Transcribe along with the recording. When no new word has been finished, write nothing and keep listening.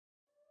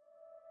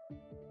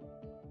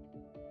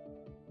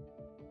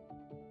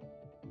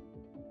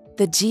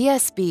The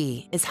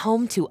GSB is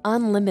home to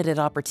unlimited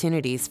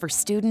opportunities for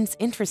students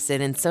interested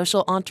in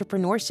social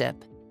entrepreneurship.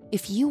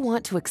 If you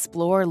want to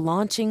explore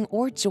launching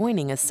or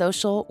joining a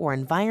social or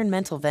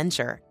environmental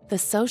venture, the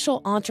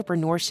Social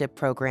Entrepreneurship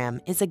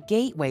Program is a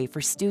gateway for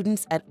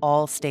students at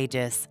all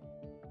stages.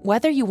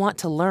 Whether you want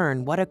to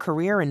learn what a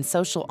career in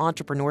social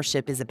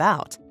entrepreneurship is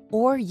about,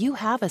 or you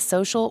have a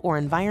social or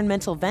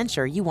environmental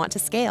venture you want to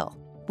scale,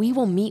 we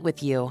will meet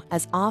with you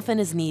as often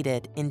as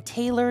needed in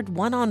tailored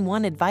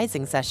one-on-one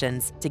advising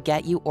sessions to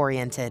get you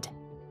oriented.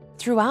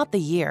 Throughout the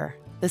year,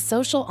 the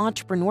Social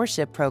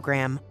Entrepreneurship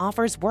Program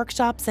offers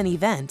workshops and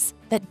events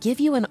that give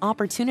you an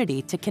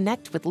opportunity to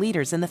connect with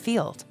leaders in the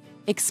field,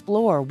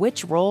 explore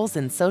which roles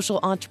in social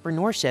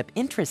entrepreneurship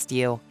interest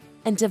you,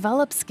 and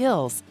develop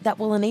skills that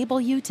will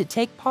enable you to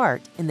take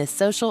part in the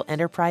social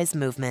enterprise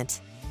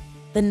movement.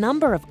 The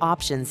number of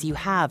options you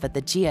have at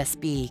the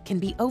GSB can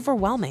be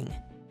overwhelming.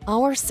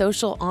 Our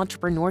Social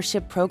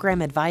Entrepreneurship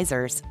Program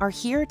advisors are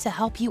here to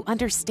help you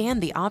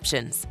understand the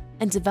options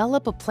and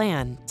develop a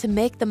plan to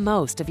make the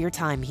most of your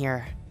time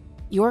here.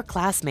 Your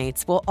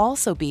classmates will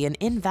also be an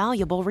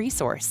invaluable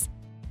resource.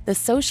 The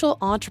Social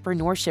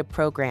Entrepreneurship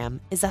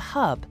Program is a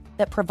hub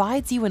that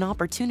provides you an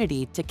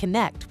opportunity to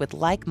connect with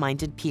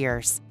like-minded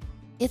peers.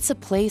 It's a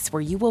place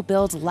where you will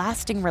build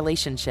lasting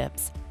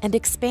relationships and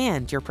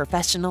expand your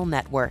professional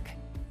network.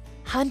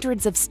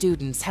 Hundreds of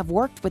students have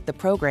worked with the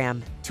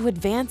program to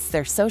advance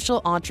their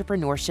social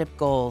entrepreneurship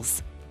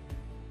goals.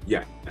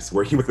 Yes,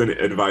 working with an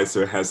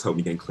advisor has helped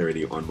me gain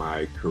clarity on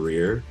my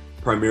career,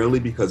 primarily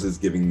because it's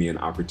giving me an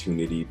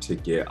opportunity to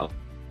get a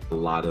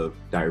lot of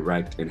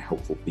direct and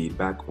helpful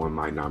feedback on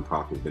my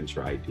nonprofit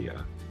venture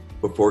idea.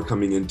 Before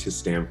coming into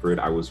Stanford,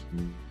 I was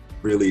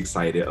really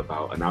excited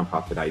about a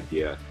nonprofit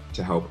idea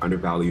to help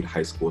undervalued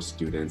high school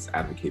students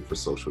advocate for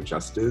social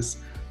justice,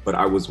 but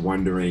I was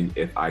wondering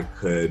if I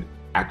could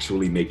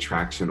actually make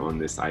traction on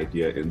this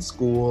idea in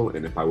school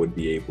and if I would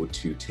be able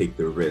to take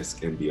the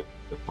risk and be an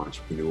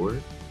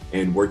entrepreneur.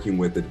 And working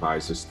with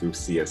advisors through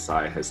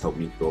CSI has helped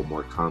me feel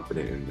more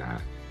confident in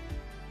that.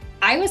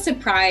 I was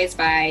surprised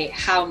by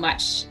how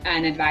much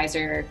an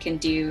advisor can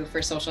do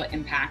for social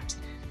impact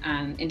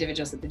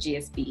individuals at the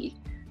GSB.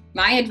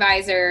 My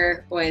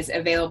advisor was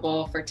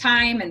available for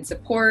time and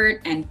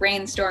support and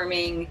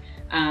brainstorming,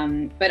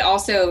 but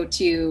also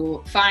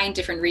to find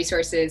different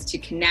resources to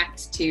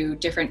connect to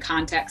different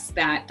contexts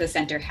that the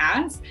center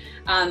has,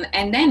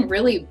 and then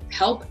really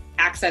help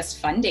access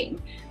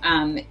funding,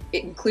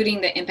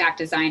 including the Impact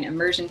Design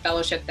Immersion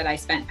Fellowship that I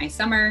spent my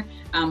summer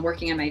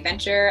working on my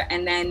venture,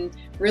 and then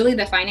really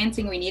the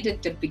financing we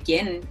needed to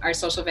begin our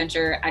social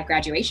venture at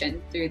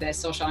graduation through the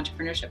Social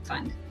Entrepreneurship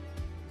Fund.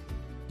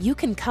 You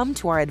can come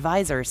to our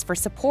advisors for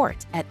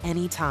support at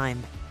any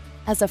time.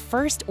 As a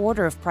first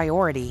order of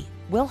priority,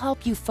 we'll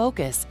help you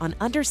focus on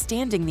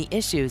understanding the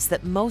issues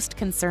that most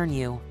concern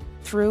you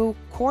through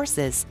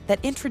courses that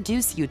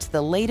introduce you to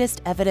the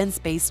latest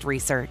evidence-based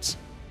research,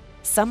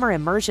 summer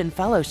immersion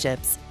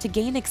fellowships to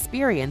gain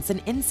experience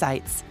and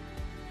insights,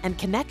 and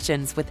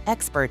connections with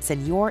experts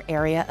in your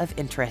area of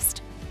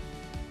interest.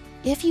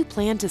 If you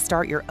plan to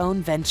start your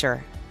own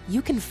venture,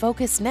 you can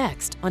focus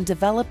next on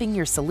developing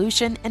your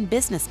solution and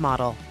business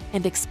model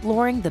and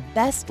exploring the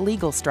best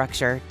legal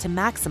structure to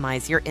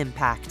maximize your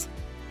impact.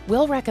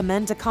 We'll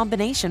recommend a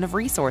combination of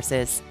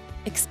resources,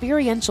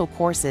 experiential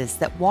courses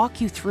that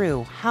walk you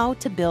through how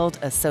to build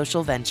a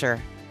social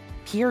venture,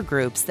 peer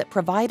groups that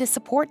provide a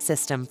support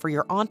system for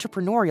your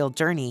entrepreneurial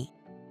journey,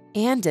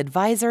 and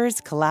advisors,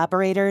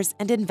 collaborators,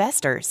 and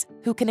investors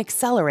who can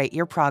accelerate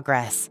your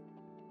progress.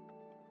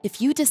 If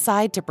you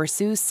decide to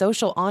pursue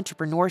social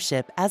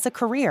entrepreneurship as a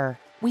career,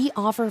 we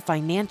offer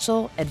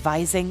financial,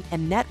 advising,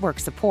 and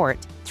network support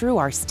through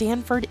our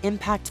Stanford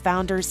Impact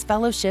Founders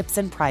Fellowships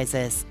and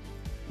Prizes.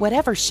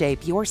 Whatever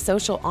shape your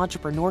social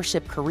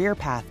entrepreneurship career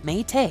path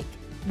may take,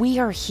 we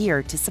are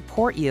here to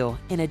support you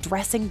in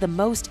addressing the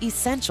most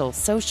essential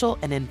social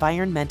and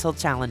environmental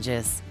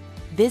challenges.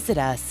 Visit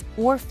us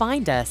or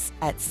find us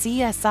at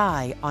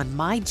CSI on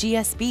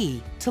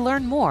MyGSB to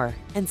learn more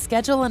and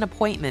schedule an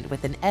appointment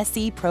with an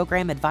SE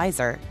program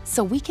advisor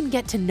so we can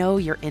get to know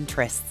your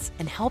interests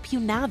and help you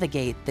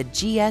navigate the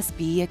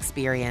GSB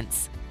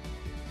experience.